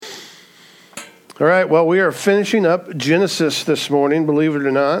All right, well, we are finishing up Genesis this morning, believe it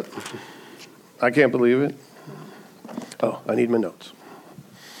or not. I can't believe it. Oh, I need my notes.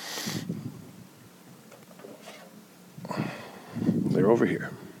 They're over here.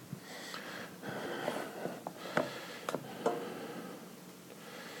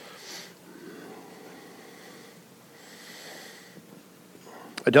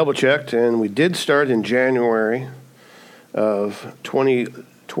 I double-checked, and we did start in January of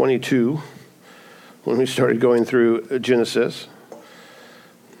 2022 when we started going through Genesis.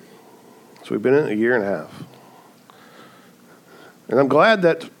 So we've been in it a year and a half. And I'm glad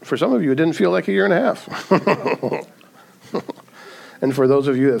that for some of you it didn't feel like a year and a half. And for those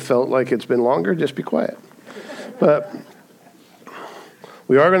of you that felt like it's been longer, just be quiet. But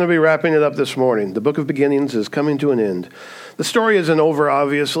we are going to be wrapping it up this morning. The book of beginnings is coming to an end. The story isn't over,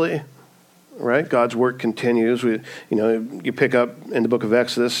 obviously, right? God's work continues. You pick up in the book of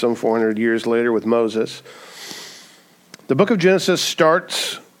Exodus some 400 years later with Moses. The book of Genesis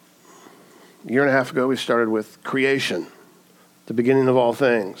starts, a year and a half ago, we started with creation, the beginning of all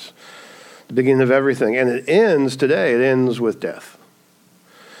things, the beginning of everything. And it ends with death.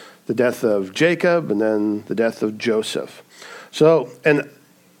 The death of Jacob and then the death of Joseph. So, and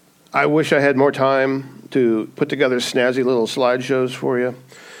I wish I had more time to put together snazzy little slideshows for you.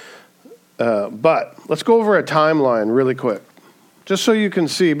 But let's go over a timeline really quick, just so you can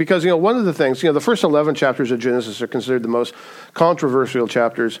see, because, one of the things, the first 11 chapters of Genesis are considered the most controversial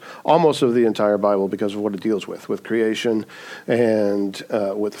chapters almost of the entire Bible because of what it deals with creation and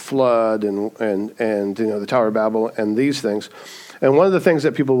with flood and the Tower of Babel and these things. And one of the things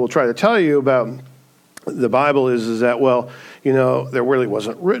that people will try to tell you about the Bible is that, there really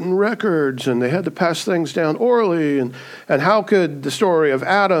wasn't written records and they had to pass things down orally, and how could the story of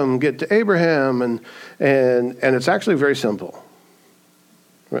Adam get to Abraham? And it's actually very simple.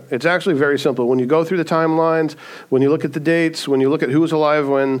 It's actually very simple. When you go through the timelines, when you look at the dates, when you look at who was alive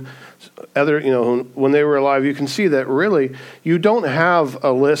when they were alive, you can see that really you don't have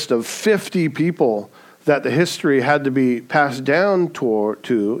a list of 50 people that the history had to be passed down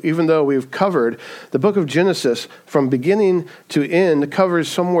to, even though we've covered the book of Genesis from beginning to end, covers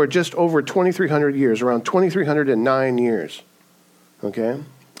somewhere just over 2,300 years, around 2,309 years. Okay?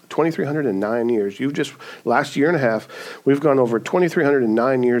 2,309 years. Last year and a half, we've gone over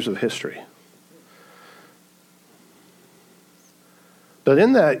 2,309 years of history. But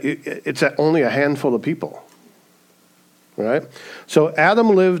in that, it's only a handful of people. Right? So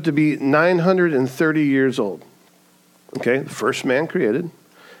Adam lived to be 930 years old. Okay, the first man created.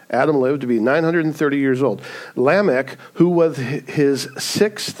 Adam lived to be 930 years old. Lamech, who was his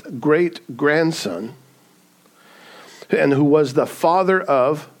sixth great-grandson, and who was the father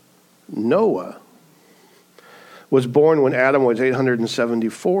of Noah, was born when Adam was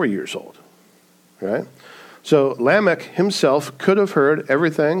 874 years old. Right? So Lamech himself could have heard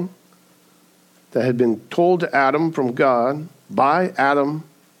everything that had been told to Adam from God by Adam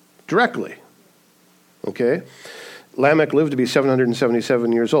directly. Okay? Lamech lived to be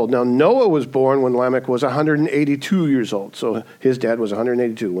 777 years old. Now, Noah was born when Lamech was 182 years old. So his dad was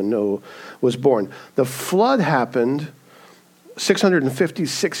 182 when Noah was born. The flood happened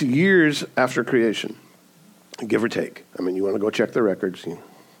 656 years after creation, give or take. I mean, you want to go check the records.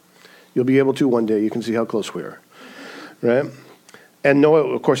 You'll be able to one day. You can see how close we are. Right? And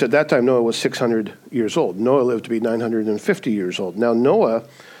Noah, of course, at that time, Noah was 600 years old. Noah lived to be 950 years old. Now, Noah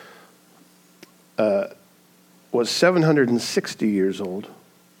was 760 years old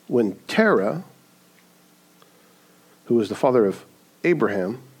when Terah, who was the father of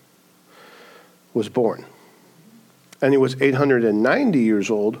Abraham, was born. And he was 890 years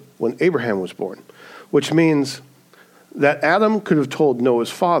old when Abraham was born, which means that Adam could have told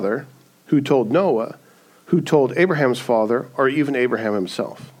Noah's father, who told Noah, who told Abraham's father, or even Abraham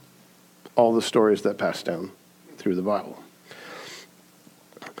himself. All the stories that pass down through the Bible.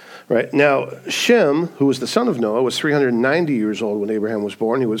 Right? Now, Shem, who was the son of Noah, was 390 years old when Abraham was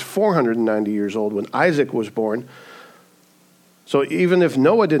born. He was 490 years old when Isaac was born. So even if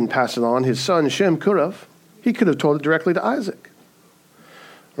Noah didn't pass it on, his son Shem could have. He could have told it directly to Isaac.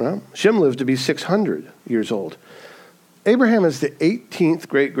 Well, Shem lived to be 600 years old. Abraham is the 18th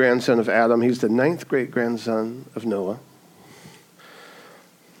great-grandson of Adam. He's the 9th great-grandson of Noah.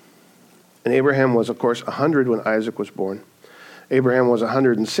 And Abraham was, of course, 100 when Isaac was born. Abraham was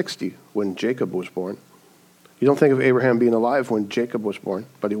 160 when Jacob was born. You don't think of Abraham being alive when Jacob was born,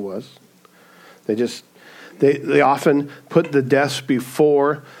 but he was. They often put the deaths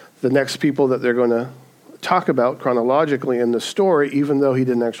before the next people that they're going to talk about chronologically in the story, even though he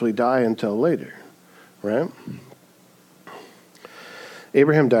didn't actually die until later, right?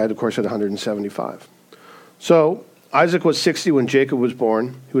 Abraham died, of course, at 175. So Isaac was 60 when Jacob was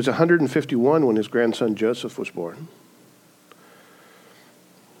born. He was 151 when his grandson Joseph was born.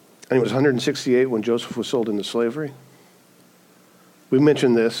 And he was 168 when Joseph was sold into slavery. We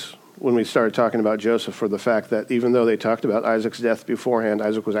mentioned this when we started talking about Joseph, for the fact that even though they talked about Isaac's death beforehand,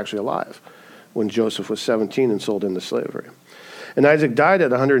 Isaac was actually alive when Joseph was 17 and sold into slavery. And Isaac died at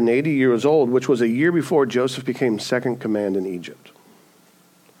 180 years old, which was a year before Joseph became second command in Egypt.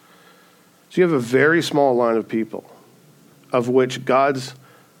 So you have a very small line of people of which God's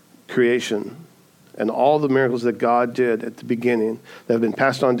creation and all the miracles that God did at the beginning that have been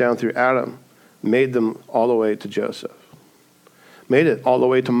passed on down through Adam made them all the way to Joseph. Made it all the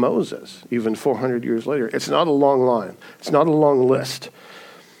way to Moses, even 400 years later. It's not a long line. It's not a long list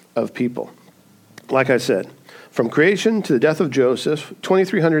of people. Like I said, from creation to the death of Joseph,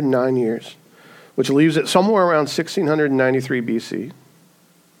 2,309 years, which leaves it somewhere around 1693 BC.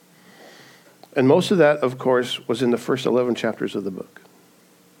 And most of that, of course, was in the first 11 chapters of the book.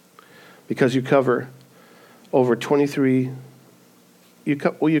 Because you cover over 23, you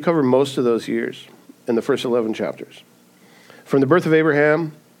cover most of those years in the first 11 chapters. From the birth of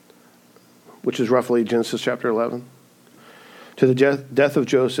Abraham, which is roughly Genesis chapter 11, to the death of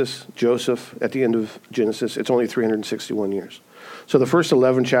Joseph at the end of Genesis, it's only 361 years. So the first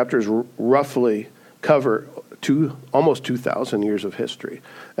 11 chapters roughly cover almost 2,000 years of history.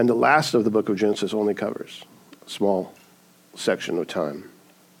 And the last of the book of Genesis only covers a small section of time.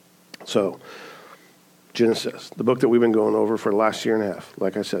 So Genesis, the book that we've been going over for the last year and a half,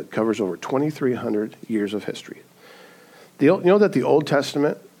 like I said, covers over 2,300 years of history. You know that the Old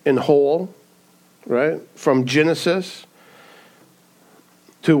Testament in whole, right, from Genesis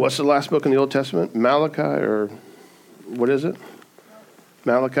to what's the last book in the Old Testament? Malachi, or what is it?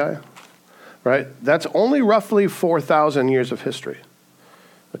 Malachi, right? That's only roughly 4,000 years of history.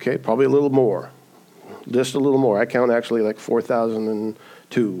 Okay, probably a little more, just a little more. I count actually like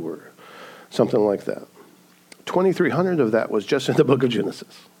 4,002 or something like that. 2,300 of that was just in the book of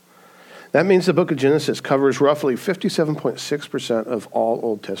Genesis. That means the book of Genesis covers roughly 57.6% of all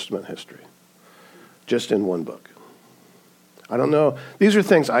Old Testament history, just in one book. I don't know. These are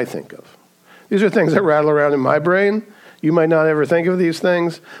things I think of. These are things that rattle around in my brain. You might not ever think of these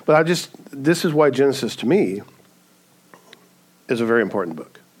things, but this is why Genesis, to me, is a very important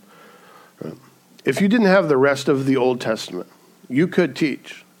book. If you didn't have the rest of the Old Testament, you could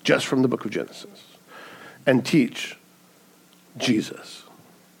teach just from the book of Genesis and teach Jesus.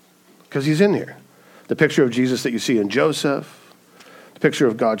 Because he's in here. The picture of Jesus that you see in Joseph, the picture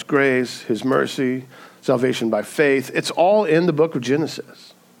of God's grace, his mercy, salvation by faith. It's all in the book of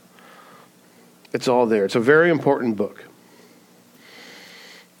Genesis. It's all there. It's a very important book.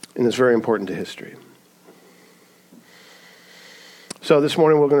 And it's very important to history. So this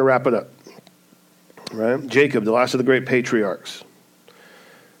morning we're going to wrap it up. Right? Jacob, the last of the great patriarchs,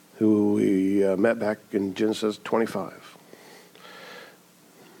 who we met back in Genesis 25.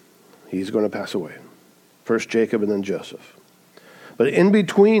 He's going to pass away. First Jacob and then Joseph. But in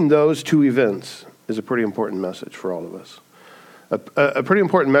between those two events is a pretty important message for all of us. A pretty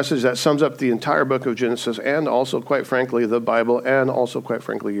important message that sums up the entire book of Genesis and also, quite frankly, the Bible and also, quite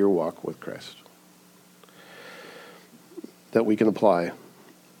frankly, your walk with Christ. That we can apply.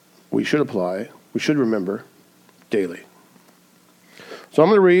 We should remember daily. So I'm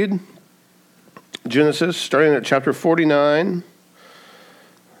going to read Genesis starting at chapter 49,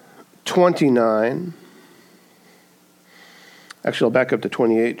 29. Actually, I'll back up to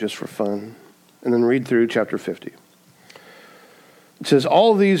 28 just for fun, and then read through chapter 50. It says,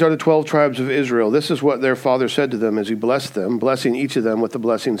 all these are the 12 tribes of Israel. This is what their father said to them as he blessed them, blessing each of them with the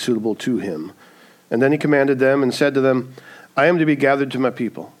blessing suitable to him. And then he commanded them and said to them, I am to be gathered to my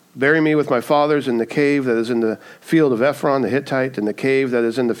people. Bury me with my fathers in the cave that is in the field of Ephron the Hittite, in the cave that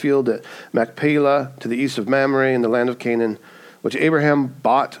is in the field at Machpelah, to the east of Mamre, in the land of Canaan, which Abraham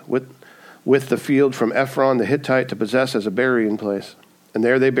bought with the field from Ephron the Hittite to possess as a burying place. And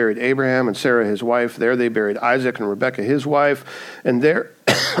there they buried Abraham and Sarah his wife. There they buried Isaac and Rebekah his wife. And there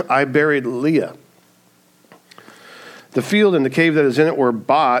I buried Leah. The field and the cave that is in it were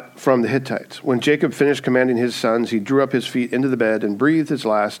bought from the Hittites. When Jacob finished commanding his sons, he drew up his feet into the bed and breathed his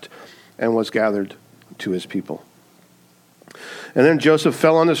last and was gathered to his people. And then Joseph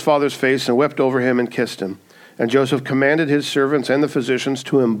fell on his father's face and wept over him and kissed him. And Joseph commanded his servants and the physicians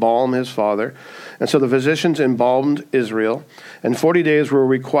to embalm his father. And so the physicians embalmed Israel, and 40 days were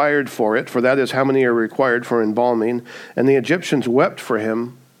required for it, for that is how many are required for embalming. And the Egyptians wept for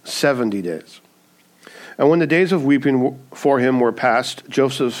him 70 days. And when the days of weeping for him were past,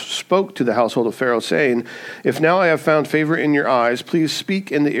 Joseph spoke to the household of Pharaoh, saying, If now I have found favor in your eyes, please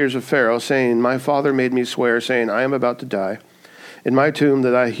speak in the ears of Pharaoh, saying, My father made me swear, saying, I am about to die. In my tomb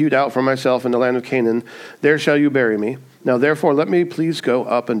that I hewed out for myself in the land of Canaan, there shall you bury me. Now therefore let me please go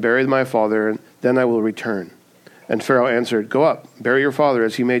up and bury my father, and then I will return. And Pharaoh answered, Go up, bury your father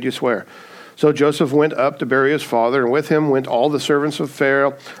as he made you swear. So Joseph went up to bury his father, and with him went all the servants of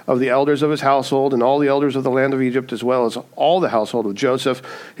Pharaoh, of the elders of his household, and all the elders of the land of Egypt, as well as all the household of Joseph,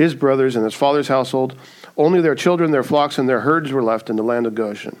 his brothers, and his father's household. Only their children, their flocks, and their herds were left in the land of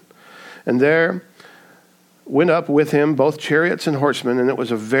Goshen. And there went up with him both chariots and horsemen, and it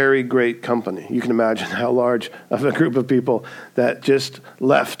was a very great company. You can imagine how large of a group of people that just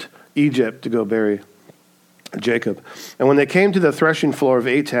left Egypt to go bury Jacob. And when they came to the threshing floor of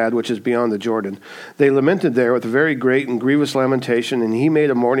Atad, which is beyond the Jordan, they lamented there with a very great and grievous lamentation, and he made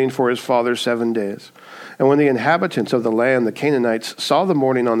a mourning for his father 7 days. And when the inhabitants of the land, the Canaanites, saw the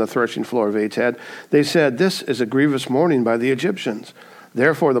mourning on the threshing floor of Atad, they said, This is a grievous mourning by the Egyptians.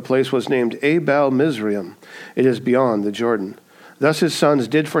 Therefore the place was named Abel Mizraim. It is beyond the Jordan. Thus his sons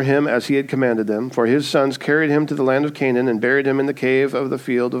did for him as he had commanded them, for his sons carried him to the land of Canaan and buried him in the cave of the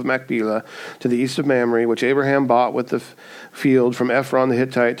field of Machpelah to the east of Mamre, which Abraham bought with the field from Ephron the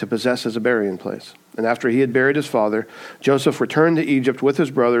Hittite to possess as a burying place. And after he had buried his father, Joseph returned to Egypt with his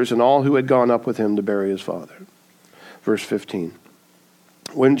brothers and all who had gone up with him to bury his father. Verse 15.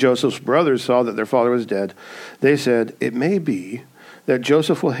 When Joseph's brothers saw that their father was dead, they said, It may be that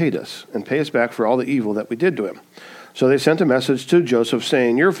Joseph will hate us and pay us back for all the evil that we did to him. So they sent a message to Joseph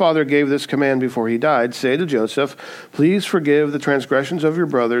saying, Your father gave this command before he died. Say to Joseph, Please forgive the transgressions of your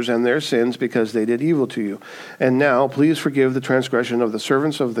brothers and their sins because they did evil to you. And now please forgive the transgression of the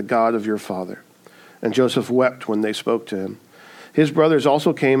servants of the God of your father. And Joseph wept when they spoke to him. His brothers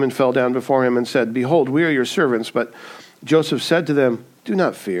also came and fell down before him and said, Behold, we are your servants. But Joseph said to them, Do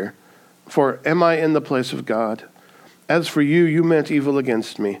not fear, for am I in the place of God? As for you, you meant evil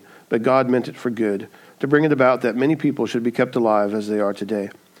against me, but God meant it for good, to bring it about that many people should be kept alive as they are today.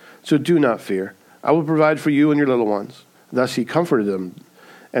 So do not fear. I will provide for you and your little ones. Thus he comforted them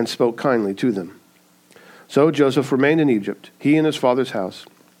and spoke kindly to them. So Joseph remained in Egypt, he and his father's house.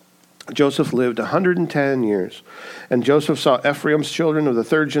 Joseph lived 110 years. And Joseph saw Ephraim's children of the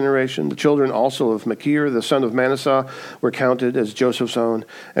third generation. The children also of Machir, the son of Manasseh, were counted as Joseph's own.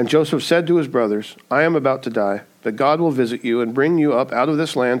 And Joseph said to his brothers, I am about to die, but God will visit you and bring you up out of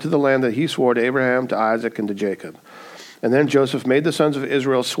this land to the land that he swore to Abraham, to Isaac, and to Jacob. And then Joseph made the sons of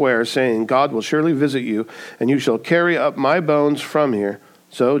Israel swear, saying, God will surely visit you, and you shall carry up my bones from here.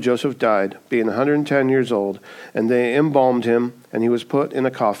 So Joseph died, being 110 years old, and they embalmed him, and he was put in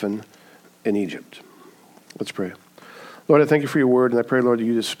a coffin in Egypt. Let's pray. Lord, I thank you for your word, and I pray, Lord, that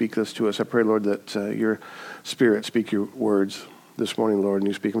you just speak this to us. I pray, Lord, that your Spirit speak your words this morning, Lord, and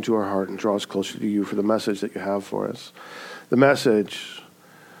you speak them to our heart and draw us closer to you for the message that you have for us. The message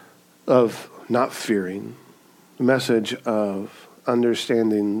of not fearing, the message of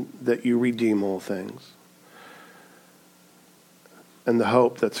understanding that you redeem all things, and the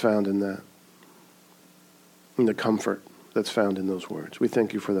hope that's found in that, and the comfort that's found in those words. We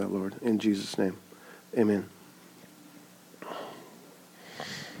thank you for that, Lord. In Jesus' name, amen.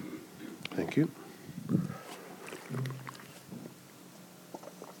 Thank you.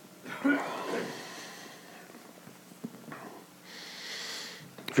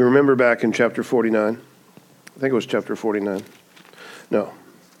 If you remember back in chapter 49, I think it was chapter 49. No,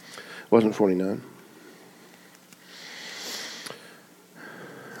 it wasn't 49.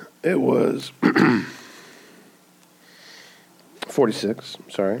 It was 46,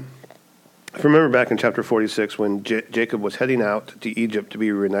 sorry. If you remember back in chapter 46 when Jacob was heading out to Egypt to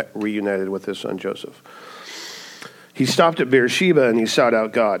be reunited with his son Joseph, he stopped at Beersheba and he sought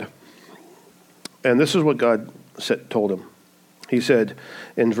out God. And this is what God told him. He said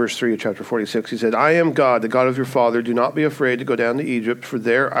in verse 3 of chapter 46, he said, I am God, the God of your father. Do not be afraid to go down to Egypt, for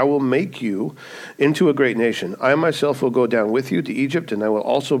there I will make you into a great nation. I myself will go down with you to Egypt, and I will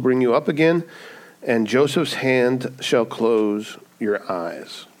also bring you up again, and Joseph's hand shall close your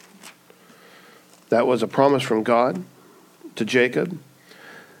eyes. That was a promise from God to Jacob,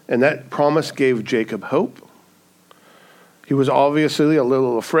 and that promise gave Jacob hope. He was obviously a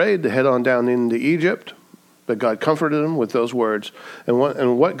little afraid to head on down into Egypt, but God comforted him with those words. And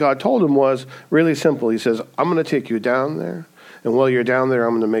what God told him was really simple. He says, I'm going to take you down there, and while you're down there,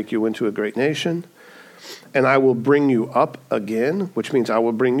 I'm going to make you into a great nation, and I will bring you up again, which means I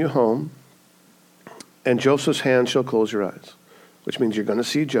will bring you home, and Joseph's hand shall close your eyes, which means you're going to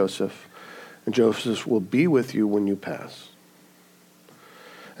see Joseph, and Joseph will be with you when you pass.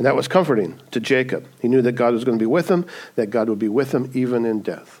 And that was comforting to Jacob. He knew that God was going to be with him, that God would be with him even in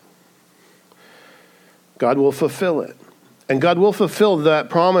death. God will fulfill it. And God will fulfill that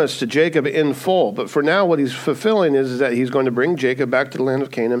promise to Jacob in full. But for now, what he's fulfilling is that he's going to bring Jacob back to the land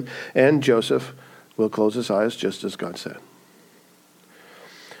of Canaan, and Joseph will close his eyes just as God said.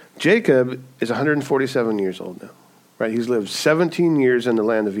 Jacob is 147 years old now. Right? He's lived 17 years in the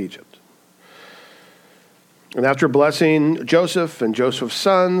land of Egypt. And after blessing Joseph and Joseph's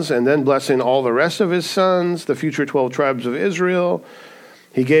sons, and then blessing all the rest of his sons, the future 12 tribes of Israel,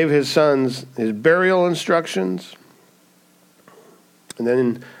 he gave his sons his burial instructions. And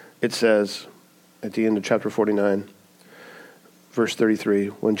then it says, at the end of chapter 49, verse 33,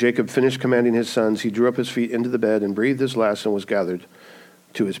 when Jacob finished commanding his sons, he drew up his feet into the bed and breathed his last and was gathered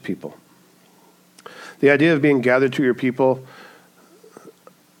to his people. The idea of being gathered to your people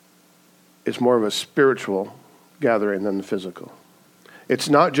is more of a spiritual gathering than the physical. It's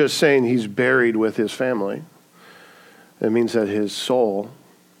not just saying he's buried with his family. It means that his soul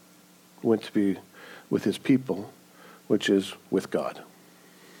went to be with his people, which is with God.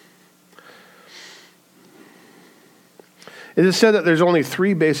 It is said that there's only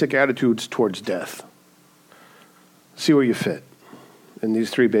 3 basic attitudes towards death. See where you fit in these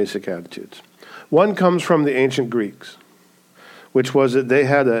 3 basic attitudes. One comes from the ancient Greeks, which was that they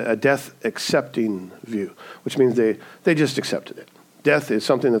had a death-accepting view, which means they just accepted it. Death is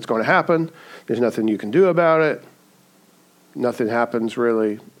something that's going to happen. There's nothing you can do about it. Nothing happens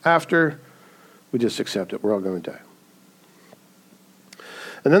really after. We just accept it. We're all going to die.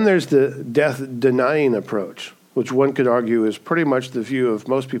 And then there's the death-denying approach, which one could argue is pretty much the view of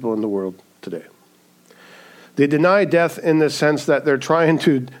most people in the world today. They deny death in the sense that they're trying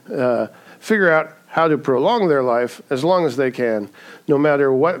to figure out how to prolong their life as long as they can, no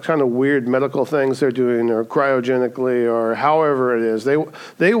matter what kind of weird medical things they're doing or cryogenically or however it is. They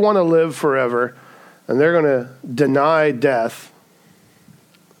want to live forever, and they're going to deny death,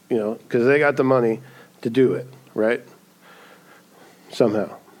 because they got the money to do it, right?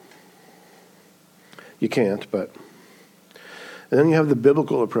 Somehow. You can't, but... And then you have the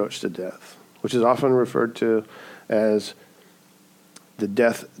biblical approach to death, which is often referred to as the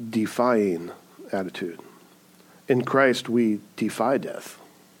death-defying attitude. In Christ, we defy death.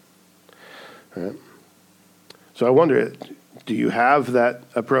 Right? So I wonder, do you have that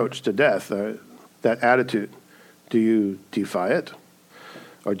approach to death, that attitude? Do you defy it?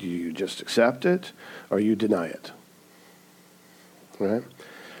 Or do you just accept it? Or you deny it? Right?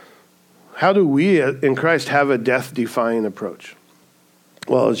 How do we in Christ have a death-defying approach?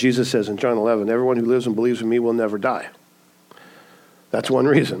 Well, as Jesus says in John 11, everyone who lives and believes in me will never die. That's one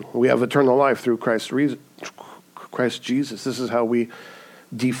reason. We have eternal life through Christ Jesus. This is how we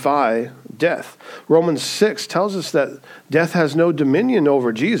defy death. Romans 6 tells us that death has no dominion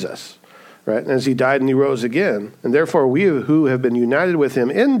over Jesus, right? As he died and he rose again. And therefore we who have been united with him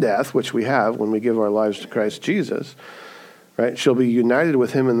in death, which we have when we give our lives to Christ Jesus, right, shall be united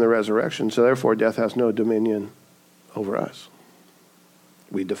with him in the resurrection. So therefore death has no dominion over us.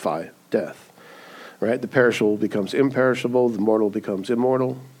 We defy death. Right? The perishable becomes imperishable. The mortal becomes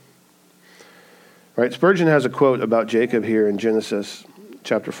immortal. Right? Spurgeon has a quote about Jacob here in Genesis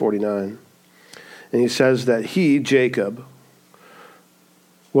chapter 49. And he says that he, Jacob,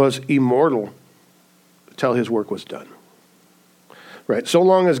 was immortal till his work was done. Right? So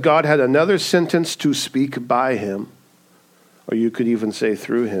long as God had another sentence to speak by him, or you could even say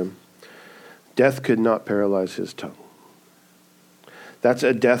through him, death could not paralyze his tongue. That's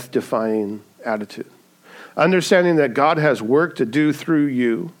a death-defying attitude. Understanding that God has work to do through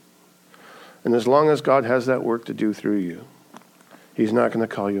you, and as long as God has that work to do through you, he's not going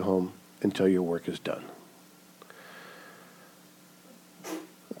to call you home until your work is done.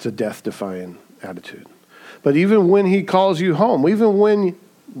 It's a death-defying attitude. But even when he calls you home, even when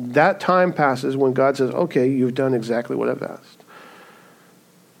that time passes, when God says, okay, you've done exactly what I've asked.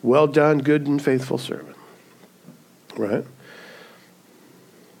 Well done, good and faithful servant. Right?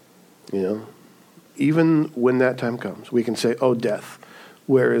 Even when that time comes, we can say, oh, death,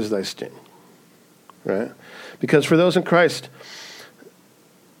 where is thy sting? Right? Because for those in Christ,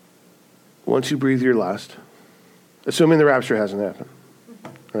 once you breathe your last, assuming the rapture hasn't happened,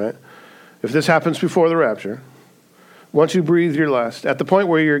 right? If this happens before the rapture, once you breathe your last, at the point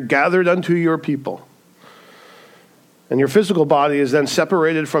where you're gathered unto your people, and your physical body is then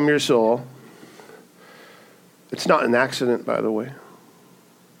separated from your soul, it's not an accident, by the way.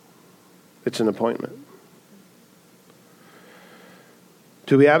 It's an appointment.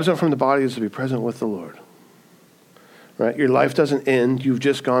 To be absent from the body is to be present with the Lord. Right? Your life doesn't end. You've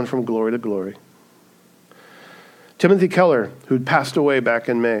just gone from glory to glory. Timothy Keller, who'd passed away back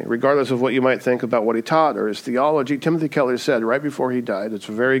in May, regardless of what you might think about what he taught or his theology, Timothy Keller said right before he died, it's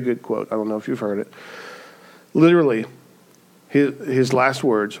a very good quote, I don't know if you've heard it, literally, his last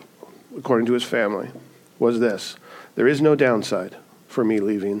words, according to his family, was this: "There is no downside for me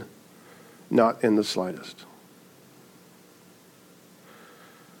leaving, not in the slightest."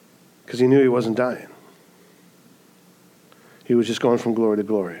 Because he knew he wasn't dying. He was just going from glory to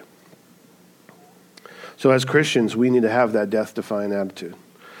glory. So as Christians, we need to have that death-defying attitude.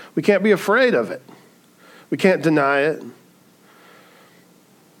 We can't be afraid of it. We can't deny it.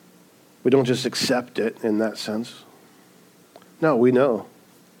 We don't just accept it in that sense. No, we know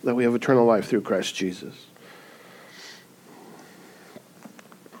that we have eternal life through Christ Jesus.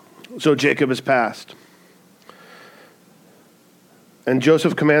 So Jacob is passed. And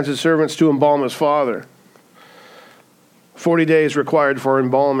Joseph commands his servants to embalm his father. 40 days required for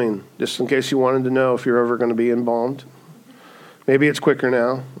embalming, just in case you wanted to know if you're ever going to be embalmed. Maybe it's quicker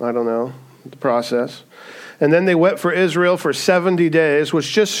now. I don't know the process. And then they wept for Israel for 70 days,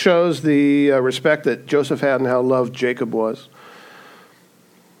 which just shows the respect that Joseph had and how loved Jacob was.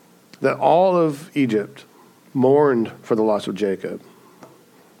 That all of Egypt mourned for the loss of Jacob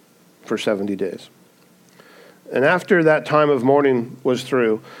for 70 days. And after that time of mourning was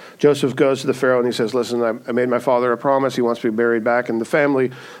through, Joseph goes to the Pharaoh and he says, "Listen, I made my father a promise. He wants to be buried back in the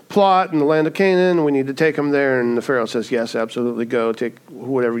family plot in the land of Canaan. We need to take him there." And the Pharaoh says, "Yes, absolutely, go. Take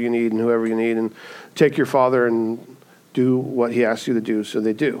whatever you need and whoever you need and take your father and do what he asks you to do." So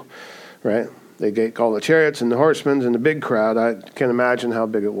they do, right? They get all the chariots and the horsemen and the big crowd. I can't imagine how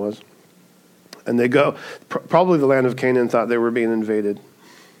big it was. And they go. Probably the land of Canaan thought they were being invaded.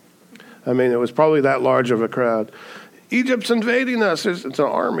 I mean, it was probably that large of a crowd. Egypt's invading us. It's an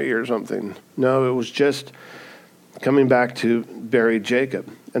army or something. No, it was just coming back to bury Jacob.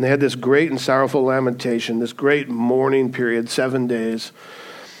 And they had this great and sorrowful lamentation, this great mourning period, 7 days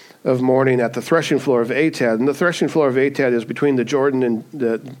of mourning at the threshing floor of Atad. And the threshing floor of Atad is between the Jordan and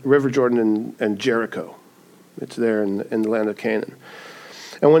the River Jordan and Jericho. It's there in the land of Canaan.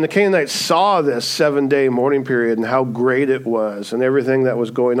 And when the Canaanites saw this 7-day mourning period and how great it was and everything that was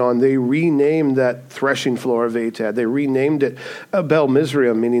going on, they renamed that threshing floor of Atad. They renamed it Abel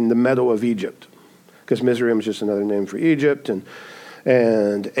Mizraim, meaning the meadow of Egypt, because Mizraim is just another name for Egypt,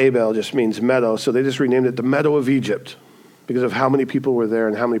 and Abel just means meadow. So they just renamed it the meadow of Egypt because of how many people were there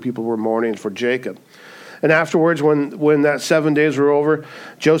and how many people were mourning for Jacob. And afterwards, when that 7 days were over,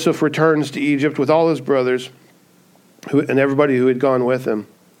 Joseph returns to Egypt with all his brothers and everybody who had gone with him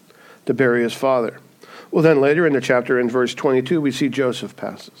to bury his father. Well, then later in the chapter, in verse 22, we see Joseph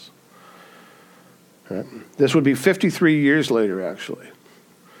passes. Right? This would be 53 years later, actually.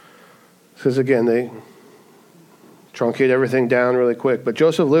 Because again, they truncate everything down really quick. But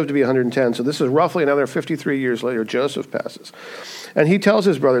Joseph lived to be 110, so this is roughly another 53 years later, Joseph passes. And he tells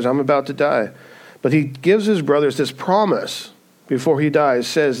his brothers, "I'm about to die." But he gives his brothers this promise before he dies,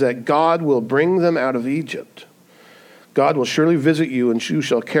 says that God will bring them out of Egypt. God will surely visit you, and you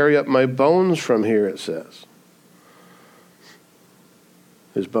shall carry up my bones from here, it says.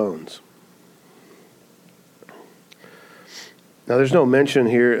 His bones. Now, there's no mention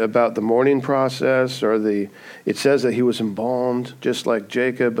here about the mourning process it says that he was embalmed, just like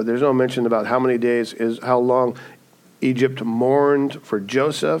Jacob, but there's no mention about how many days how long Egypt mourned for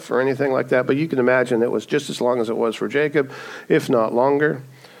Joseph or anything like that. But you can imagine it was just as long as it was for Jacob, if not longer,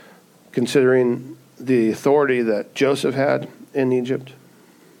 considering the authority that Joseph had in Egypt.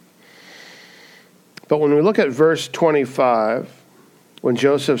 But when we look at verse 25, when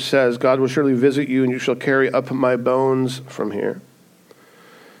Joseph says, "God will surely visit you and you shall carry up my bones from here."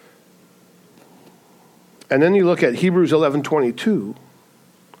 And then you look at Hebrews 11:22,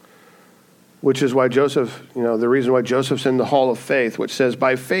 which is why Joseph, the reason why Joseph's in the hall of faith, which says,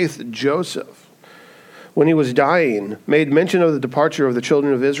 "By faith Joseph, when he was dying, made mention of the departure of the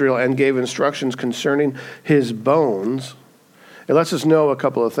children of Israel and gave instructions concerning his bones." It lets us know a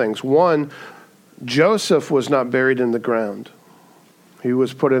couple of things. One, Joseph was not buried in the ground. He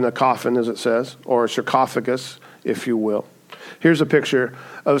was put in a coffin, as it says, or a sarcophagus, if you will. Here's a picture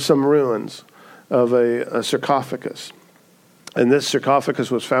of some ruins of a sarcophagus. And this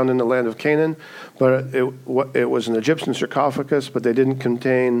sarcophagus was found in the land of Canaan, but it was an Egyptian sarcophagus, but they didn't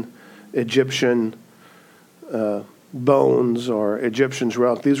contain Egyptian bones or Egyptians'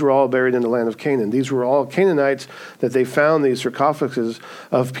 relics. These were all buried in the land of Canaan. These were all Canaanites that they found these sarcophaguses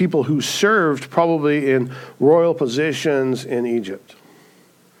of people who served probably in royal positions in Egypt.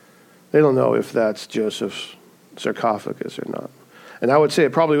 They don't know if that's Joseph's sarcophagus or not. And I would say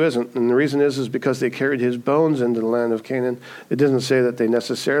it probably isn't. And the reason is because they carried his bones into the land of Canaan. It doesn't say that they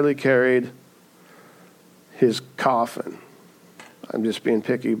necessarily carried his coffin. I'm just being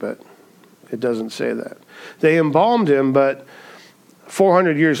picky, but it doesn't say that. They embalmed him, but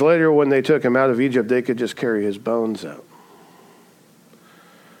 400 years later, when they took him out of Egypt, they could just carry his bones out.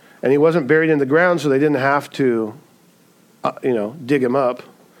 And he wasn't buried in the ground, so they didn't have to, dig him up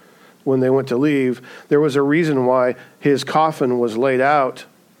when they went to leave. There was a reason why his coffin was laid out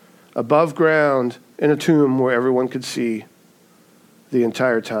above ground in a tomb where everyone could see the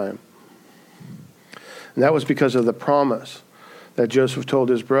entire time. And that was because of the promise that Joseph told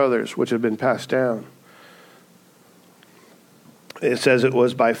his brothers, which had been passed down. It says it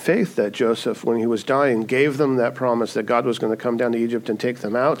was by faith that Joseph, when he was dying, gave them that promise that God was going to come down to Egypt and take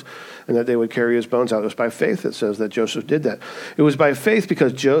them out, and that they would carry his bones out. It was by faith, it says, that Joseph did that. It was by faith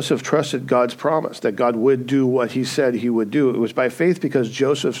because Joseph trusted God's promise, that God would do what he said he would do. It was by faith because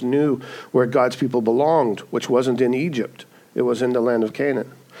Joseph knew where God's people belonged, which wasn't in Egypt. It was in the land of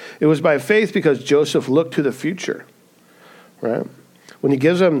Canaan. It was by faith because Joseph looked to the future, right? When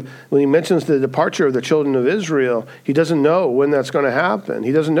he mentions the departure of the children of Israel, he doesn't know when that's going to happen.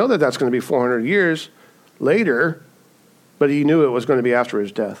 He doesn't know that that's going to be 400 years later, but he knew it was going to be after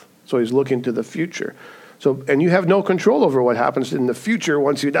his death. So he's looking to the future. And you have no control over what happens in the future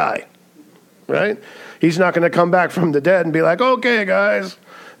once you die, right? He's not going to come back from the dead and be like, okay, guys,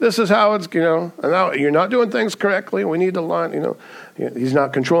 this is how it's, and now you're not doing things correctly. We need to line, He's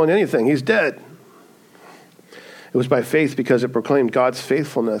not controlling anything. He's dead. It was by faith because it proclaimed God's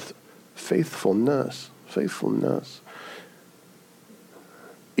faithfulness,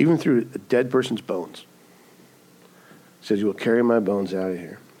 even through a dead person's bones. He says, you will carry my bones out of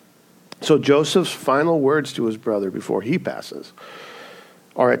here. So Joseph's final words to his brother before he passes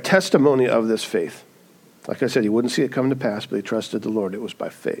are a testimony of this faith. Like I said, he wouldn't see it come to pass, but he trusted the Lord. It was by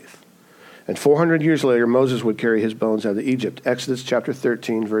faith. And 400 years later, Moses would carry his bones out of Egypt. Exodus chapter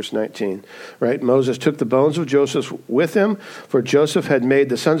 13, verse 19. Right? Moses took the bones of Joseph with him, for Joseph had made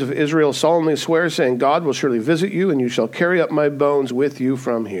the sons of Israel solemnly swear, saying, God will surely visit you, and you shall carry up my bones with you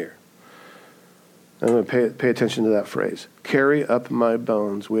from here. I'm going to pay attention to that phrase. Carry up my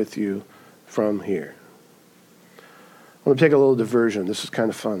bones with you from here. I'm going to take a little diversion. This is kind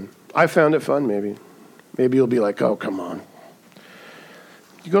of fun. I found it fun, maybe. Maybe you'll be like, oh, come on.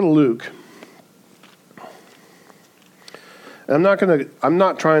 You go to Luke. I'm not going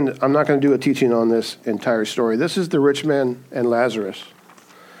to do a teaching on this entire story. This is the rich man and Lazarus.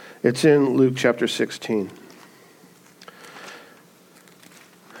 It's in Luke chapter 16.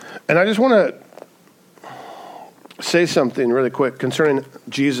 And I just want to say something really quick concerning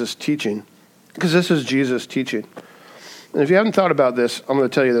Jesus' teaching, because this is Jesus' teaching. And if you haven't thought about this, I'm going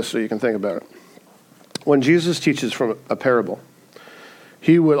to tell you this so you can think about it. When Jesus teaches from a parable,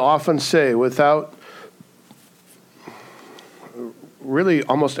 he would often say, without really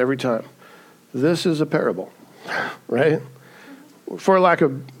almost every time, this is a parable, right? For lack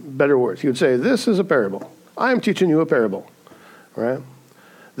of better words, he would say, this is a parable. I am teaching you a parable, right?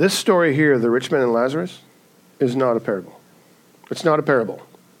 This story here, the rich man and Lazarus, is not a parable. It's not a parable.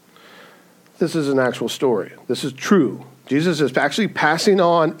 This is an actual story. This is true. Jesus is actually passing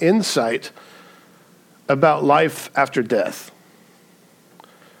on insight about life after death.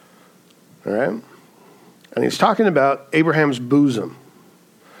 All right? And he's talking about Abraham's bosom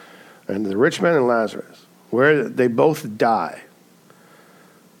and the rich man and Lazarus, where they both die.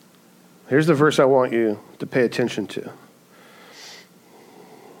 Here's the verse I want you to pay attention to.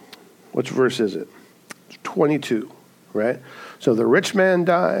 Which verse is it? 22, right? So the rich man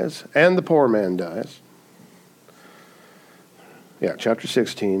dies and the poor man dies. Yeah, chapter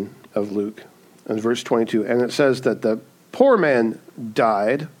 16 of Luke, and verse 22. And it says that the poor man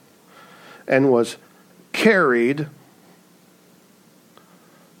died and was carried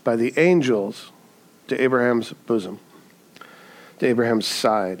by the angels to Abraham's bosom, to Abraham's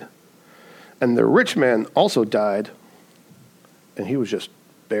side. And the rich man also died, and he was just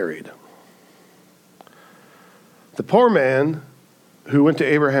buried. The poor man who went to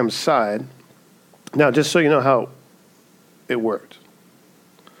Abraham's side, now just so you know how it worked.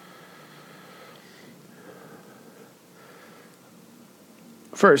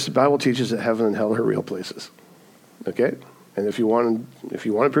 First, the Bible teaches that heaven and hell are real places. Okay? And if you want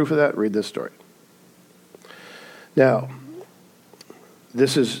proof of that, read this story. Now,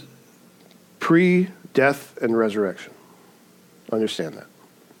 this is pre-death and resurrection. Understand that.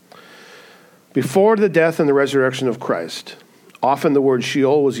 Before the death and the resurrection of Christ, often the word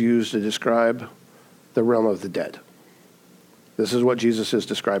Sheol was used to describe the realm of the dead. This is what Jesus is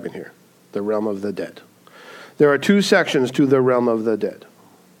describing here, the realm of the dead. There are two sections to the realm of the dead.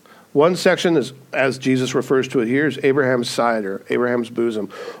 One section is, as Jesus refers to it here, is Abraham's side or Abraham's bosom,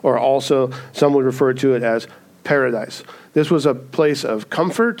 or also some would refer to it as paradise. This was a place of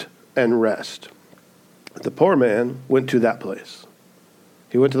comfort and rest. The poor man went to that place.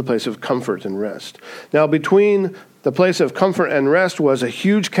 He went to the place of comfort and rest. Now, between the place of comfort and rest was a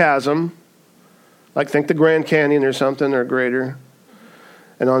huge chasm, like think the Grand Canyon or something, or greater.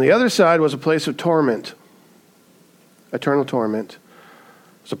 And on the other side was a place of torment, eternal torment.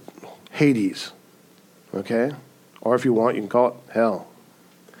 It's Hades, okay? Or if you want, you can call it hell.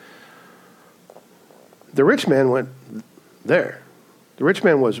 The rich man went there. The rich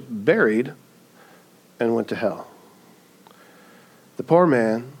man was buried and went to hell. The poor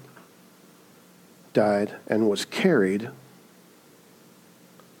man died and was carried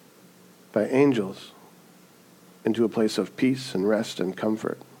by angels into a place of peace and rest and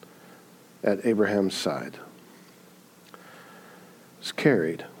comfort at Abraham's side. It's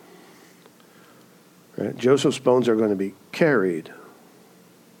carried. Right? Joseph's bones are going to be carried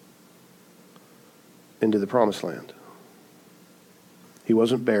into the promised land. He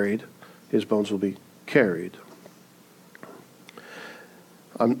wasn't buried. His bones will be carried.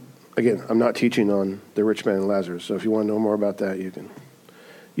 I'm not teaching on the rich man and Lazarus, so if you want to know more about that,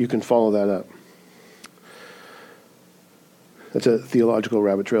 you can follow that up. That's a theological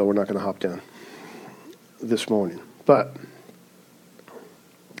rabbit trail we're not going to hop down this morning. But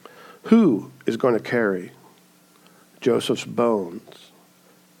who is going to carry Joseph's bones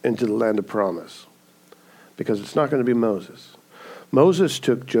into the land of promise? Because it's not going to be Moses. Moses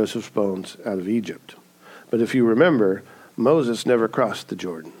took Joseph's bones out of Egypt. But if you remember, Moses never crossed the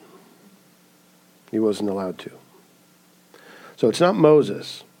Jordan. He wasn't allowed to. So it's not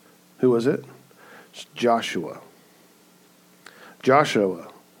Moses. Who was it? It's Joshua. Joshua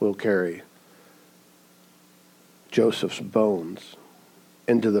will carry Joseph's bones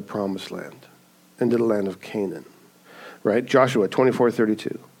into the promised land, into the land of Canaan. Right? Joshua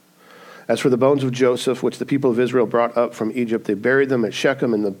 24:32. As for the bones of Joseph, which the people of Israel brought up from Egypt, they buried them at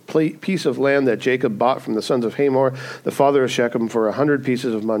Shechem in the piece of land that Jacob bought from the sons of Hamor, the father of Shechem, for 100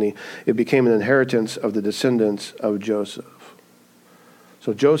 pieces of money. It became an inheritance of the descendants of Joseph.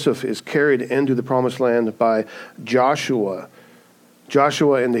 So Joseph is carried into the promised land by Joshua.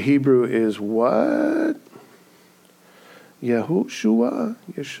 Joshua in the Hebrew is what? Yeshua,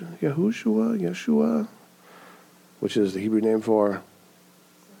 which is the Hebrew name for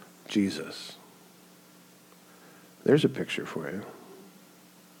Jesus. There's a picture for you.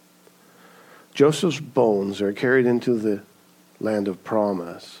 Joseph's bones are carried into the land of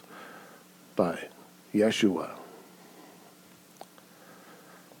promise by Yeshua.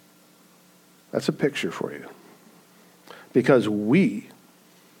 That's a picture for you. Because we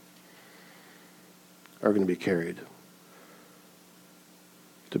are going to be carried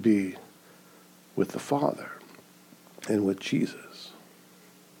to be with the Father and with Jesus.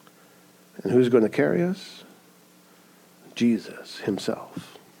 And who's going to carry us? Jesus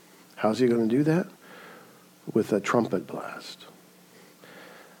himself. How's he going to do that? With a trumpet blast.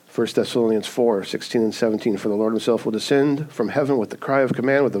 1 Thessalonians 4:16 and 17. For the Lord himself will descend from heaven with the cry of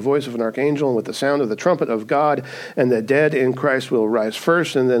command, with the voice of an archangel, and with the sound of the trumpet of God, and the dead in Christ will rise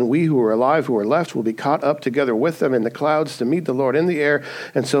first, and then we who are alive, who are left, will be caught up together with them in the clouds to meet the Lord in the air,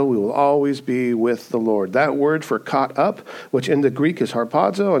 and so we will always be with the Lord. That word for caught up, which in the Greek is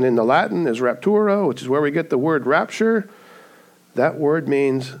harpazo, and in the Latin is rapturo, which is where we get the word rapture, that word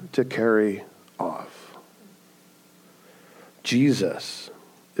means to carry off. Jesus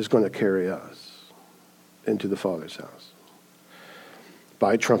is going to carry us into the Father's house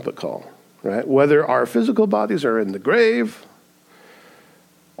by trumpet call, right? Whether our physical bodies are in the grave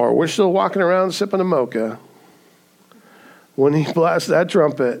or we're still walking around sipping a mocha, when he blasts that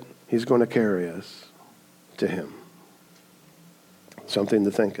trumpet, he's going to carry us to him. Something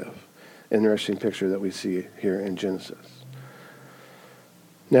to think of. Interesting picture that we see here in Genesis.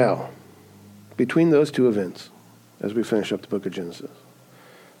 Now, between those two events, as we finish up the book of Genesis,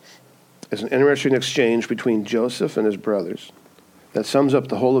 is an interesting exchange between Joseph and his brothers that sums up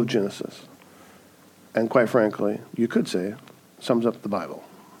the whole of Genesis. And quite frankly, you could say, sums up the Bible.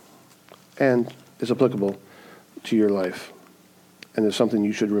 And is applicable to your life. And is something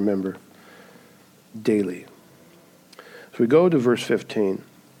you should remember daily. So we go to verse 15.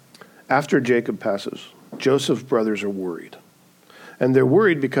 After Jacob passes, Joseph's brothers are worried. And they're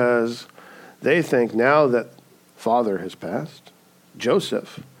worried because they think now that father has passed,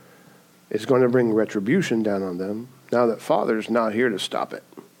 Joseph is going to bring retribution down on them now that father's not here to stop it,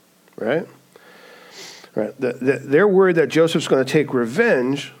 right? Right. They're worried that Joseph's going to take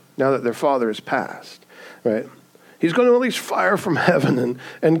revenge now that their father has passed, right? He's going to release fire from heaven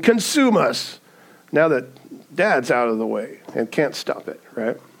and consume us now that Dad's out of the way and can't stop it,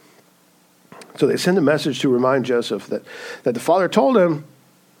 right? So they send a message to remind Joseph that the father told him,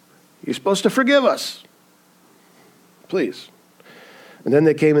 you're supposed to forgive us. Please. And then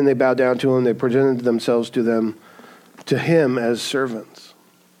they came and they bowed down to him. They presented themselves to him as servants.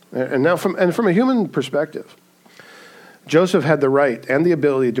 And now from a human perspective, Joseph had the right and the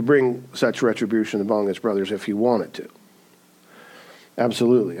ability to bring such retribution among his brothers if he wanted to.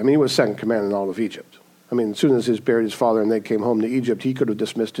 Absolutely. I mean, he was second command in all of Egypt. I mean, as soon as he buried his father and they came home to Egypt, he could have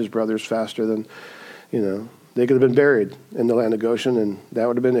dismissed his brothers faster than, they could have been buried in the land of Goshen, and that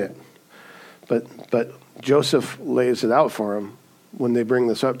would have been it. But Joseph lays it out for him when they bring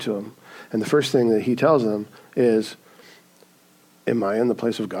this up to him. And the first thing that he tells them is, am I in the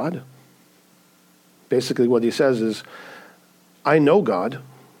place of God? Basically what he says is, I know God,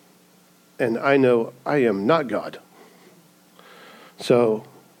 and I know I am not God. So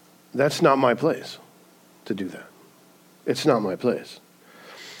that's not my place to do that. It's not my place.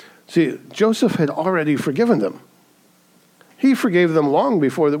 See, Joseph had already forgiven them. He forgave them long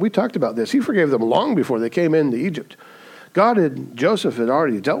before that. We talked about this. He forgave them long before they came into Egypt. Joseph had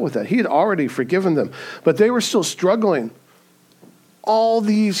already dealt with that. He had already forgiven them, but they were still struggling all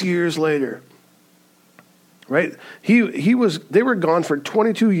these years later. Right? They were gone for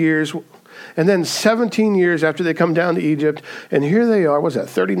 22 years, and then 17 years after they come down to Egypt, and here they are, what's that,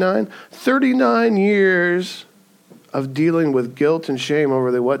 39? 39 years of dealing with guilt and shame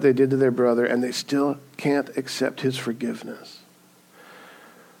over what they did to their brother, and they still can't accept his forgiveness.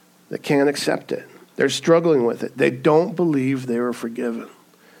 They can't accept it. They're struggling with it. They don't believe they were forgiven.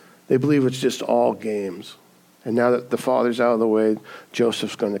 They believe it's just all games. And now that the father's out of the way,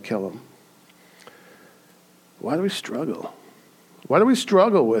 Joseph's going to kill him. Why do we struggle? Why do we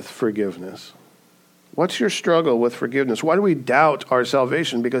struggle with forgiveness? What's your struggle with forgiveness? Why do we doubt our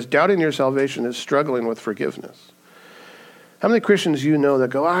salvation? Because doubting your salvation is struggling with forgiveness. How many Christians you know that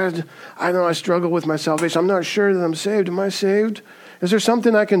go, I know I struggle with my salvation. I'm not sure that I'm saved. Am I saved? Is there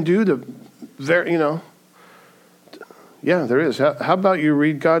something I can do to, Yeah, there is. How about you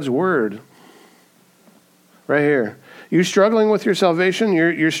read God's word? Right here. You're struggling with your salvation.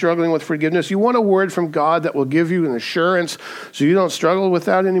 You're struggling with forgiveness. You want a word from God that will give you an assurance so you don't struggle with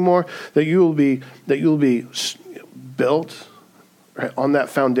that anymore, that you'll be built right, on that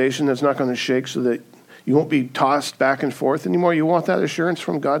foundation that's not going to shake so that you won't be tossed back and forth anymore. You want that assurance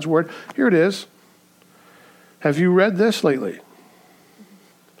from God's word. Here it is. Have you read this lately?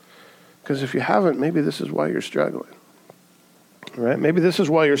 Because if you haven't, maybe this is why you're struggling. Right? Maybe this is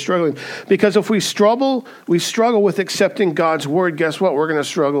why you're struggling. Because if we struggle with accepting God's word, guess what? We're going to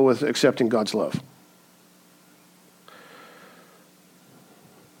struggle with accepting God's love.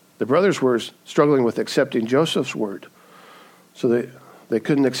 The brothers were struggling with accepting Joseph's word. So they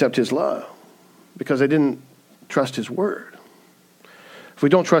couldn't accept his love because they didn't trust his word. If we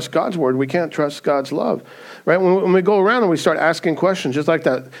don't trust God's word, we can't trust God's love. Right? When we go around and we start asking questions, just like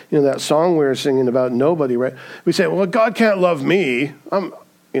that, that song we were singing about nobody, right? We say, well, God can't love me. I'm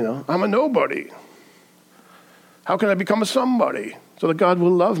a nobody. How can I become a somebody so that God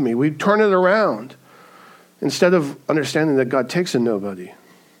will love me? We turn it around instead of understanding that God takes a nobody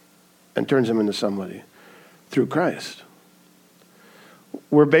and turns him into somebody through Christ.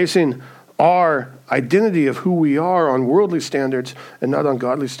 We're basing our identity of who we are on worldly standards and not on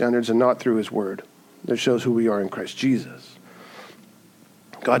godly standards and not through his word that shows who we are in Christ Jesus.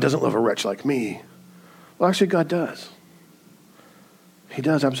 God doesn't love a wretch like me. Well, actually, God does. He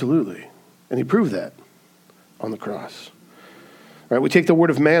does, absolutely. And he proved that on the cross. Right? We take the word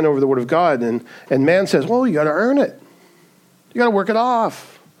of man over the word of God, and man says, well, you got to earn it. You got to work it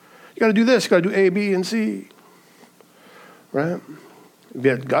off. You got to do this. You got to do A, B, and C. Right?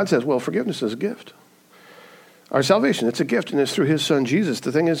 Yet God says, well, forgiveness is a gift. Our salvation, it's a gift, and it's through his son, Jesus.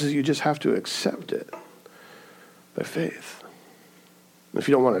 The thing is you just have to accept it by faith. And if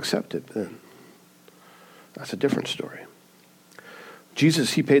you don't want to accept it, then that's a different story.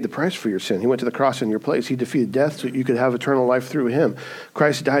 Jesus, he paid the price for your sin. He went to the cross in your place. He defeated death so you could have eternal life through him.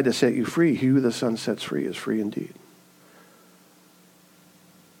 Christ died to set you free. He who the Son sets free is free indeed.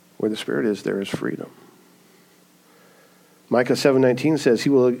 Where the Spirit is, there is freedom. Micah 7:19 says, he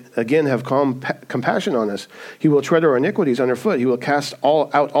will again have compassion on us. He will tread our iniquities underfoot. He will cast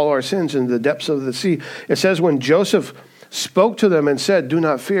out all our sins into the depths of the sea. It says when Joseph spoke to them and said, do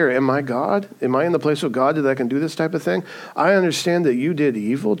not fear. Am I God? Am I in the place of God that I can do this type of thing? I understand that you did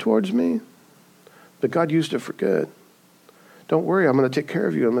evil towards me, but God used it for good. Don't worry, I'm going to take care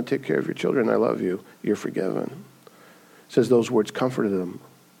of you. I'm going to take care of your children. I love you. You're forgiven. It says those words comforted them.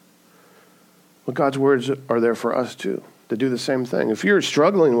 Well, God's words are there for us too, to do the same thing. If you're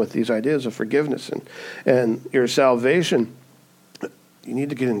struggling with these ideas of forgiveness and your salvation, you need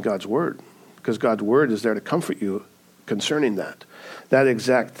to get in God's word, because God's word is there to comfort you concerning that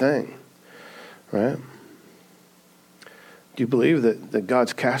exact thing, right? Do you believe that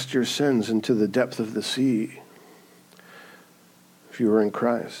God's cast your sins into the depth of the sea if you are in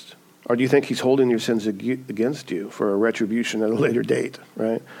Christ? Or do you think he's holding your sins against you for a retribution at a later date,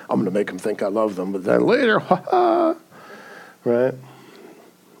 right? I'm going to make them think I love them, but then later, right?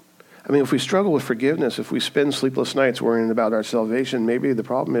 I mean, if we struggle with forgiveness, if we spend sleepless nights worrying about our salvation, maybe the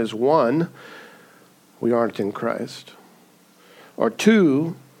problem is, 1, we aren't in Christ. Or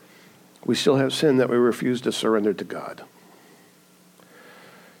 2, we still have sin that we refuse to surrender to God.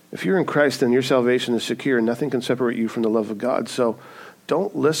 If you're in Christ, then your salvation is secure, and nothing can separate you from the love of God. So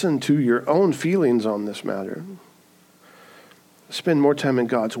don't listen to your own feelings on this matter. Spend more time in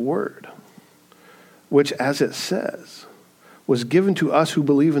God's word, which, as it says, was given to us who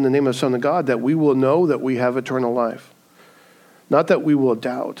believe in the name of the Son of God, that we will know that we have eternal life. Not that we will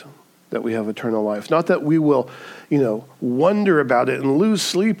doubt that we have eternal life. Not that we will, wonder about it and lose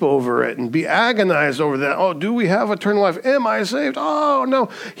sleep over it and be agonized over that. Oh, do we have eternal life? Am I saved? Oh, no.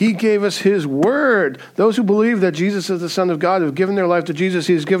 He gave us his word. Those who believe that Jesus is the Son of God have given their life to Jesus.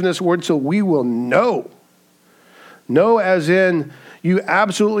 He has given us word so we will know. Know as in you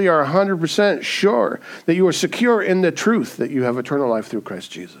absolutely are 100% sure that you are secure in the truth that you have eternal life through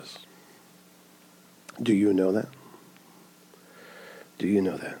Christ Jesus. Do you know that? Do you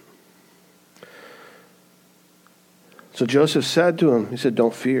know that? So Joseph said to him, he said,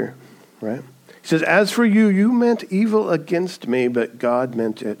 don't fear, right? He says, as for you, you meant evil against me, but God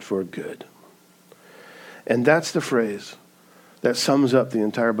meant it for good. And that's the phrase that sums up the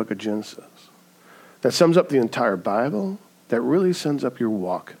entire book of Genesis. That sums up the entire Bible. That really sums up your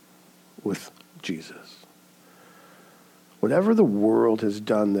walk with Jesus. Whatever the world has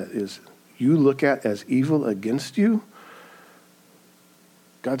done that is you look at as evil against you,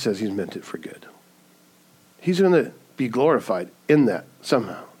 God says he's meant it for good. He's going to be glorified in that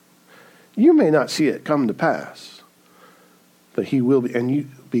somehow. You may not see it come to pass, but he will be, and you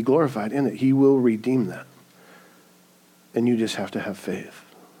be glorified in it. He will redeem that. And you just have to have faith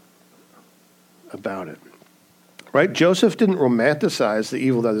about it. Right? Joseph didn't romanticize the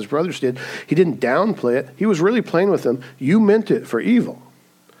evil that his brothers did. He didn't downplay it. He was really plain with them. You meant it for evil.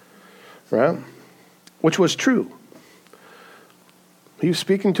 Right? Which was true. He was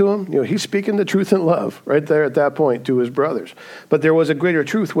speaking to him. He's speaking the truth in love right there at that point to his brothers. But there was a greater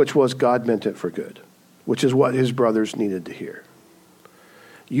truth, which was God meant it for good, which is what his brothers needed to hear.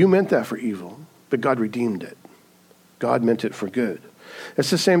 You meant that for evil, but God redeemed it. God meant it for good. It's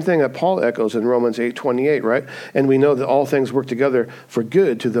the same thing that Paul echoes in Romans 8:28, right? And we know that all things work together for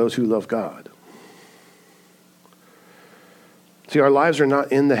good to those who love God. See, our lives are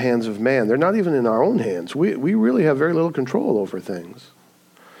not in the hands of man. They're not even in our own hands. We really have very little control over things.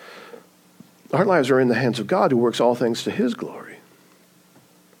 Our lives are in the hands of God, who works all things to his glory.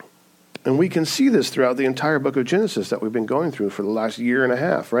 And we can see this throughout the entire book of Genesis that we've been going through for the last year and a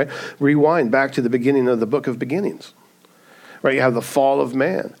half, right? Rewind back to the beginning of the book of beginnings. Right, you have the fall of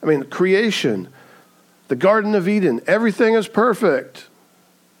man. I mean, creation, the Garden of Eden, everything is perfect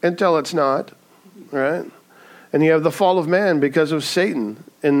until it's not, right? And you have the fall of man because of Satan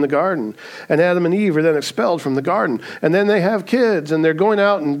in the garden. And Adam and Eve are then expelled from the garden. And then they have kids, and they're going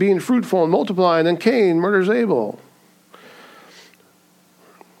out and being fruitful and multiplying, and Cain murders Abel.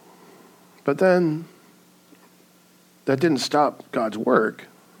 But then, that didn't stop God's work.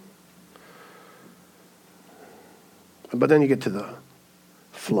 But then you get to the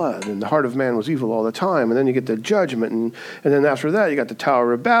flood, and the heart of man was evil all the time. And then you get the judgment, and then after that you got the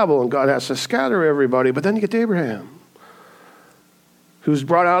Tower of Babel, and God has to scatter everybody. But then you get to Abraham, who's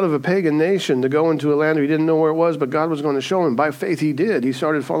brought out of a pagan nation to go into a land where he didn't know where it was, but God was going to show him. By faith he did. He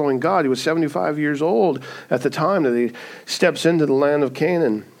started following God. He was 75 years old at the time that he steps into the land of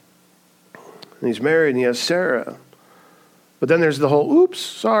Canaan. And he's married, and he has Sarah. But then there's the whole, oops,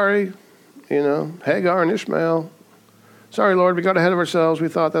 sorry, Hagar and Ishmael. Sorry, Lord, we got ahead of ourselves. We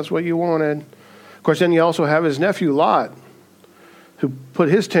thought that's what you wanted. Of course, then you also have his nephew, Lot, who put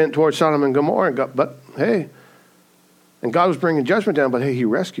his tent towards Sodom and Gomorrah. And God was bringing judgment down, but hey, he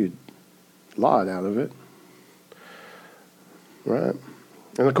rescued Lot out of it. Right?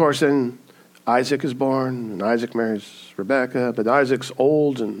 And of course, then Isaac is born, and Isaac marries Rebekah, but Isaac's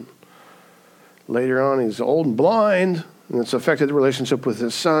old, and later on he's old and blind, And it's affected the relationship with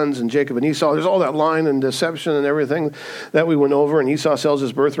his sons and Jacob and Esau. There's all that lying and deception and everything that we went over. And Esau sells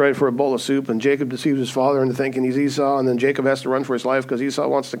his birthright for a bowl of soup. And Jacob deceives his father into thinking he's Esau. And then Jacob has to run for his life because Esau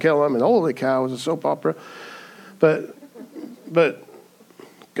wants to kill him. And holy cow, it was a soap opera. But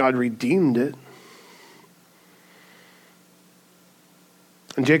God redeemed it.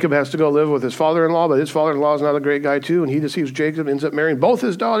 And Jacob has to go live with his father-in-law, but his father-in-law is not a great guy too, and he deceives Jacob, ends up marrying both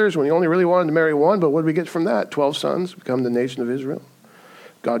his daughters when he only really wanted to marry one. But what did we get from that? 12 sons become the nation of Israel.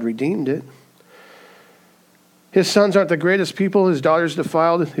 God redeemed it. His sons aren't the greatest people. His daughters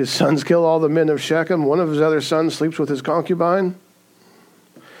defiled. His sons kill all the men of Shechem. One of his other sons sleeps with his concubine.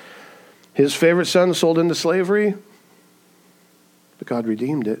 His favorite son sold into slavery, but God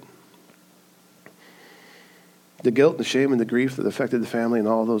redeemed it. The guilt, the shame, and the grief that affected the family in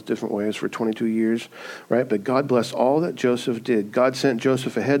all those different ways for 22 years, right? But God blessed all that Joseph did. God sent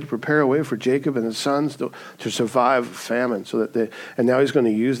Joseph ahead to prepare a way for Jacob and his sons to survive famine. And now he's going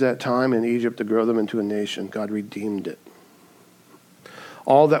to use that time in Egypt to grow them into a nation. God redeemed it.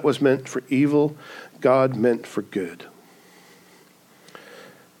 All that was meant for evil, God meant for good.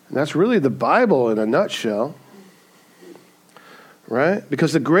 And that's really the Bible in a nutshell, right?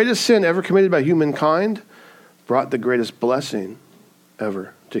 Because the greatest sin ever committed by humankind brought the greatest blessing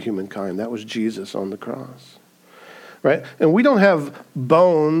ever to humankind. That was Jesus on the cross, right? And we don't have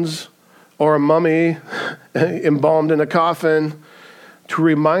bones or a mummy embalmed in a coffin to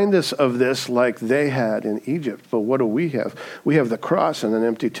remind us of this like they had in Egypt. But what do we have? We have the cross and an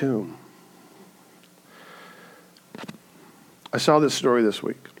empty tomb. I saw this story this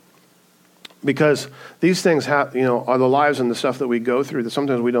week because these things are the lives and the stuff that we go through that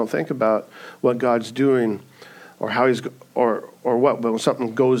sometimes we don't think about what God's doing or how he's, or what, but when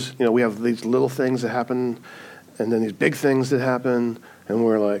something goes, we have these little things that happen, and then these big things that happen, and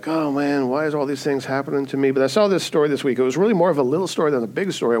we're like, oh man, why is all these things happening to me? But I saw this story this week. It was really more of a little story than a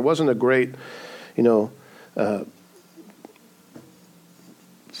big story. It wasn't a great,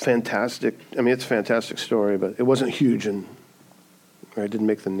 fantastic, it's a fantastic story, but it wasn't huge, and it didn't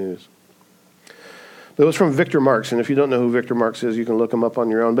make the news. It was from Victor Marx, and if you don't know who Victor Marx is, you can look him up on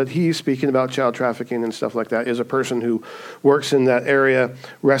your own. But he's speaking about child trafficking and stuff like that, is a person who works in that area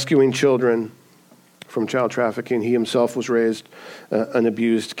rescuing children from child trafficking. He himself was raised an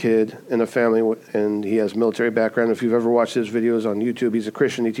abused kid in a family, and he has military background. If you've ever watched his videos on YouTube, he's a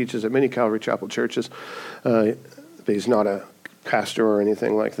Christian. He teaches at many Calvary Chapel churches, but he's not a pastor or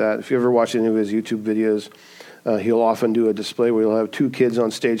anything like that. If you ever watch any of his YouTube videos, he'll often do a display where he'll have two kids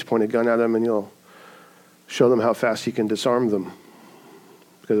on stage point a gun at him, and he'll show them how fast he can disarm them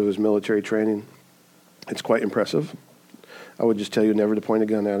because of his military training. It's quite impressive. I would just tell you never to point a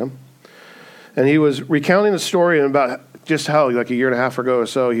gun at him. And he was recounting a story about just how, like a year and a half ago or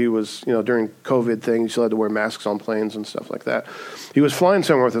so, he was, during COVID thing, he still had to wear masks on planes and stuff like that. He was flying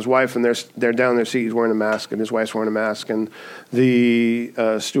somewhere with his wife, and they're down in their seat. He's wearing a mask, and his wife's wearing a mask. And the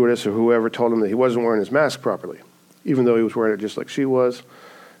stewardess or whoever told him that he wasn't wearing his mask properly, even though he was wearing it just like she was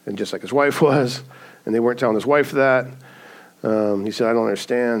and just like his wife was. And they weren't telling his wife that. He said, I don't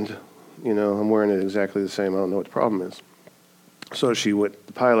understand. I'm wearing it exactly the same. I don't know what the problem is. So she went to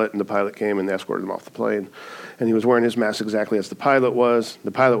the pilot, and the pilot came and escorted him off the plane. And he was wearing his mask exactly as the pilot was.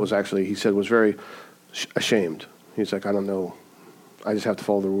 The pilot was actually, he said, was very ashamed. He's like, I don't know. I just have to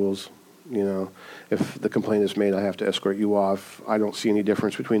follow the rules. If the complaint is made, I have to escort you off. I don't see any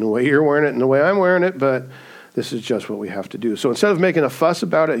difference between the way you're wearing it and the way I'm wearing it, but this is just what we have to do. So instead of making a fuss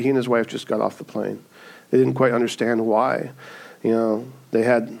about it, he and his wife just got off the plane. They didn't quite understand why. They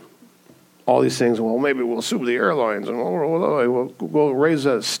had all these things. Well, maybe we'll sue the airlines, and we'll raise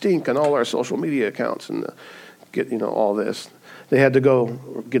a stink on all our social media accounts and get all this. They had to go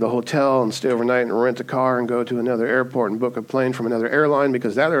get a hotel and stay overnight and rent a car and go to another airport and book a plane from another airline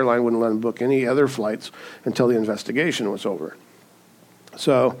because that airline wouldn't let them book any other flights until the investigation was over.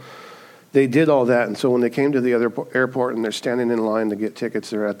 So they did all that, and so when they came to the other airport and they're standing in line to get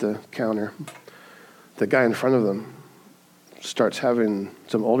tickets, they're at the counter. The guy in front of them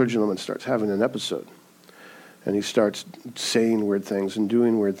some older gentleman starts having an episode. And he starts saying weird things and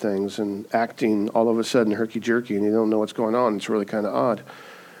doing weird things and acting all of a sudden herky-jerky, and you don't know what's going on. It's really kind of odd.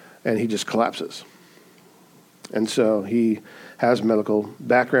 And he just collapses. And so he has medical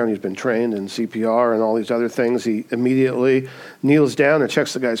background. He's been trained in CPR and all these other things. He immediately kneels down and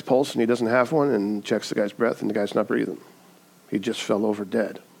checks the guy's pulse, and he doesn't have one, and checks the guy's breath, and the guy's not breathing. He just fell over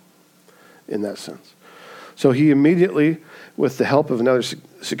dead in that sense. So he immediately, with the help of another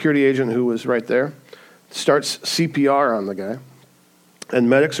security agent who was right there, starts CPR on the guy. And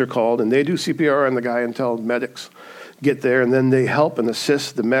medics are called, and they do CPR on the guy until medics get there, and then they help and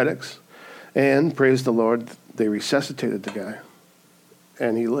assist the medics. And praise the Lord, They resuscitated the guy,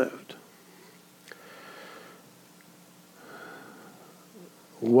 and he lived.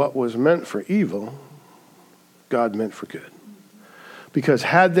 What was meant for evil, God meant for good. Because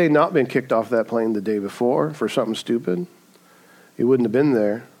had they not been kicked off that plane the day before for something stupid, he wouldn't have been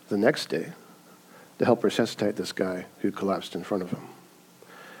there the next day to help resuscitate this guy who collapsed in front of him.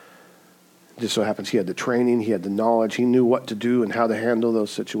 It just so happens he had the training, he had the knowledge, he knew what to do and how to handle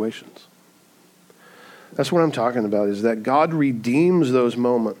those situations. That's what I'm talking about, is that God redeems those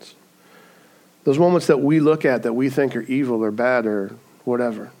moments. Those moments that we look at that we think are evil or bad or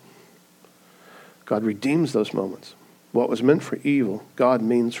whatever. God redeems those moments. What was meant for evil, God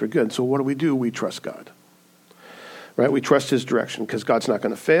means for good. So what do? We trust God. Right? We trust his direction because God's not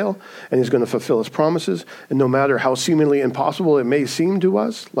going to fail and he's going to fulfill his promises. And no matter how seemingly impossible it may seem to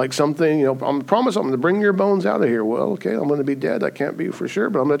us, like something, I'm going to promise I'm going to bring your bones out of here. Well, okay, I'm going to be dead. I can't be for sure,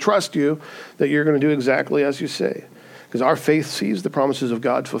 but I'm going to trust you that you're going to do exactly as you say. Because our faith sees the promises of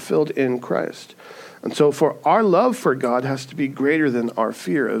God fulfilled in Christ. And so for our love for God has to be greater than our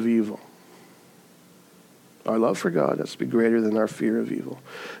fear of evil. Our love for God has to be greater than our fear of evil.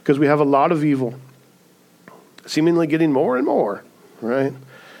 Because we have a lot of evil seemingly getting more and more, right,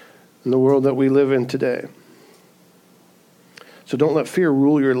 in the world that we live in today. So don't let fear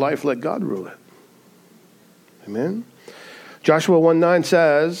rule your life. Let God rule it. Amen? Joshua 1:9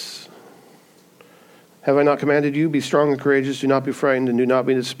 says, have I not commanded you, be strong and courageous, do not be frightened, and do not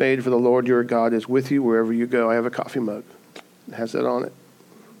be dismayed, for the Lord your God is with you wherever you go. I have a coffee mug. It has that on it.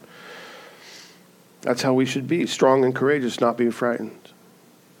 That's how we should be, strong and courageous, not be frightened.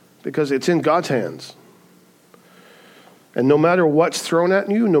 Because it's in God's hands. And no matter what's thrown at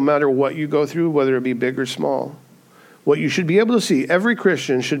you, no matter what you go through, whether it be big or small, what you should be able to see, every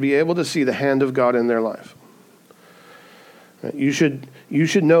Christian should be able to see the hand of God in their life. You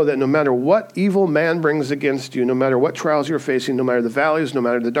should know that no matter what evil man brings against you, no matter what trials you're facing, no matter the valleys, no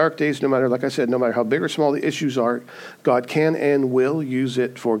matter the dark days, no matter, like I said, no matter how big or small the issues are, God can and will use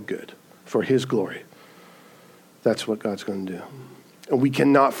it for good, for his glory. That's what God's going to do. And we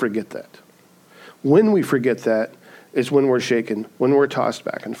cannot forget that. When we forget that is when we're shaken, when we're tossed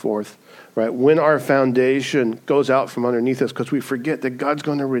back and forth, right? When our foundation goes out from underneath us because we forget that God's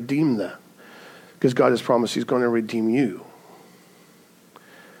going to redeem that. Because God has promised he's going to redeem you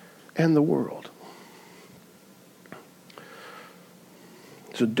and the world.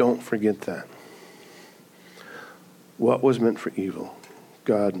 So don't forget that. What was meant for evil,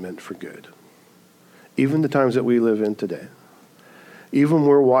 God meant for good. Even the times that we live in today. Even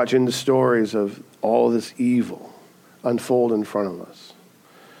we're watching the stories of all this evil unfold in front of us.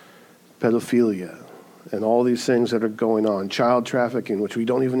 Pedophilia and all these things that are going on. Child trafficking, which we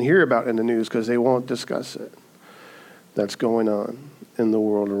don't even hear about in the news because they won't discuss it. That's going on in the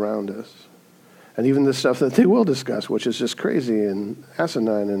world around us. And even the stuff that they will discuss, which is just crazy and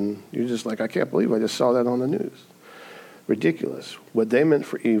asinine, and you're just like, I can't believe I just saw that on the news. Ridiculous. What they meant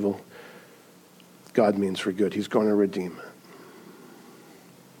for evil, God means for good. He's going to redeem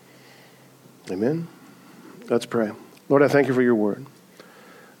it. Amen? Let's pray. Lord, I thank you for your word.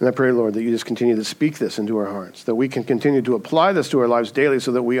 And I pray, Lord, that you just continue to speak this into our hearts, that we can continue to apply this to our lives daily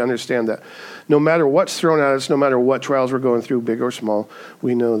so that we understand that no matter what's thrown at us, no matter what trials we're going through, big or small,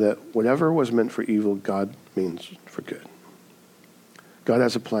 we know that whatever was meant for evil, God means for good. God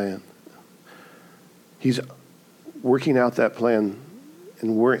has a plan. He's working out that plan,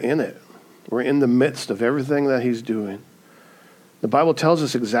 and we're in it. We're in the midst of everything that he's doing. The Bible tells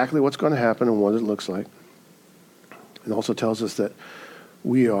us exactly what's going to happen and what it looks like. It also tells us that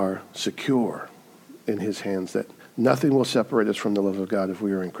we are secure in his hands, that nothing will separate us from the love of God if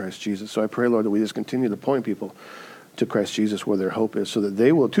we are in Christ Jesus. So I pray, Lord, that we just continue to point people to Christ Jesus where their hope is, so that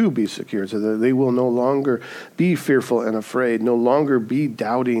they will too be secure, so that they will no longer be fearful and afraid, no longer be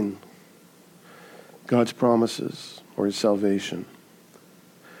doubting God's promises or his salvation,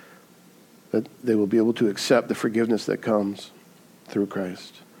 that they will be able to accept the forgiveness that comes through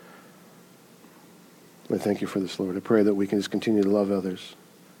Christ. I thank you for this, Lord. I pray that we can just continue to love others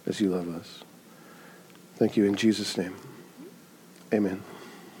as you love us. Thank you in Jesus' name. Amen.